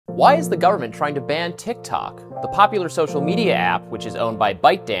Why is the government trying to ban TikTok? The popular social media app, which is owned by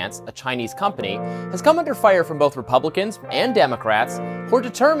ByteDance, a Chinese company, has come under fire from both Republicans and Democrats who are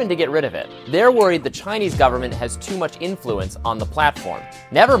determined to get rid of it. They're worried the Chinese government has too much influence on the platform.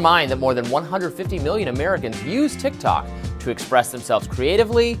 Never mind that more than 150 million Americans use TikTok to express themselves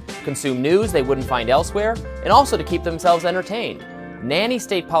creatively, consume news they wouldn't find elsewhere, and also to keep themselves entertained. Nanny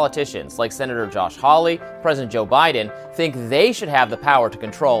state politicians like Senator Josh Hawley, President Joe Biden, think they should have the power to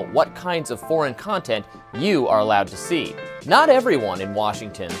control what kinds of foreign content you are allowed to see. Not everyone in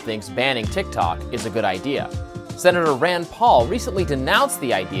Washington thinks banning TikTok is a good idea. Senator Rand Paul recently denounced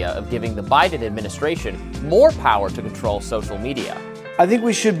the idea of giving the Biden administration more power to control social media. I think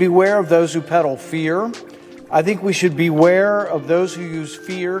we should beware of those who peddle fear. I think we should beware of those who use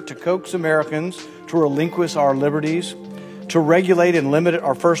fear to coax Americans to relinquish our liberties, to regulate and limit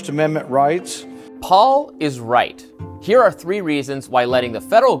our First Amendment rights. Paul is right. Here are 3 reasons why letting the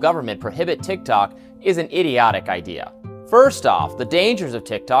federal government prohibit TikTok is an idiotic idea. First off, the dangers of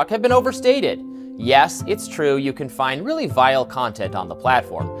TikTok have been overstated. Yes, it's true you can find really vile content on the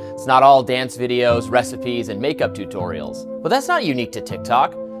platform. It's not all dance videos, recipes, and makeup tutorials. But that's not unique to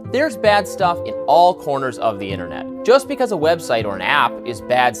TikTok. There's bad stuff in all corners of the internet. Just because a website or an app is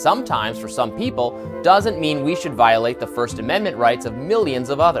bad sometimes for some people doesn't mean we should violate the First Amendment rights of millions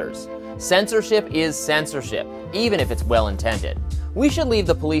of others. Censorship is censorship, even if it's well-intended. We should leave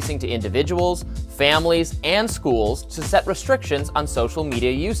the policing to individuals, families, and schools to set restrictions on social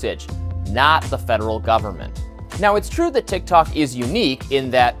media usage, not the federal government. Now, it's true that TikTok is unique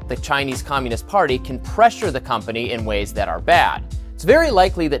in that the Chinese Communist Party can pressure the company in ways that are bad. It's very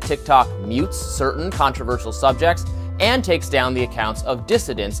likely that TikTok mutes certain controversial subjects and takes down the accounts of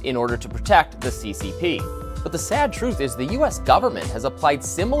dissidents in order to protect the CCP. But the sad truth is the US government has applied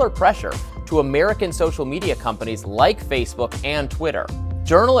similar pressure to American social media companies like Facebook and Twitter.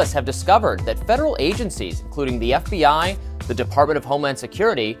 Journalists have discovered that federal agencies, including the FBI, the Department of Homeland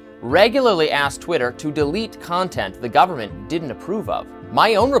Security, regularly ask Twitter to delete content the government didn't approve of.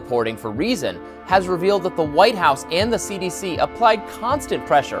 My own reporting for Reason has revealed that the White House and the CDC applied constant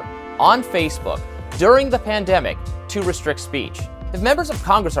pressure on Facebook during the pandemic to restrict speech. If members of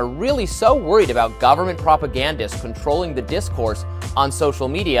Congress are really so worried about government propagandists controlling the discourse on social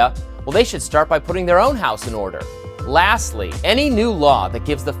media, well, they should start by putting their own house in order. Lastly, any new law that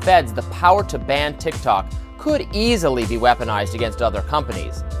gives the feds the power to ban TikTok could easily be weaponized against other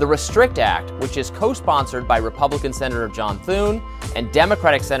companies. The Restrict Act, which is co-sponsored by Republican Senator John Thune and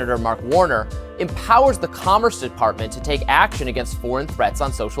Democratic Senator Mark Warner, empowers the Commerce Department to take action against foreign threats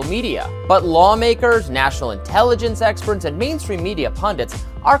on social media. But lawmakers, national intelligence experts, and mainstream media pundits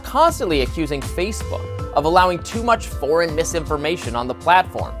are constantly accusing Facebook of allowing too much foreign misinformation on the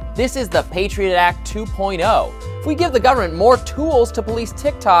platform. This is the Patriot Act 2.0. If we give the government more tools to police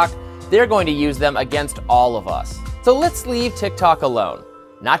TikTok, they're going to use them against all of us. So let's leave TikTok alone.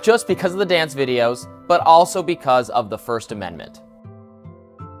 Not just because of the dance videos, but also because of the First Amendment.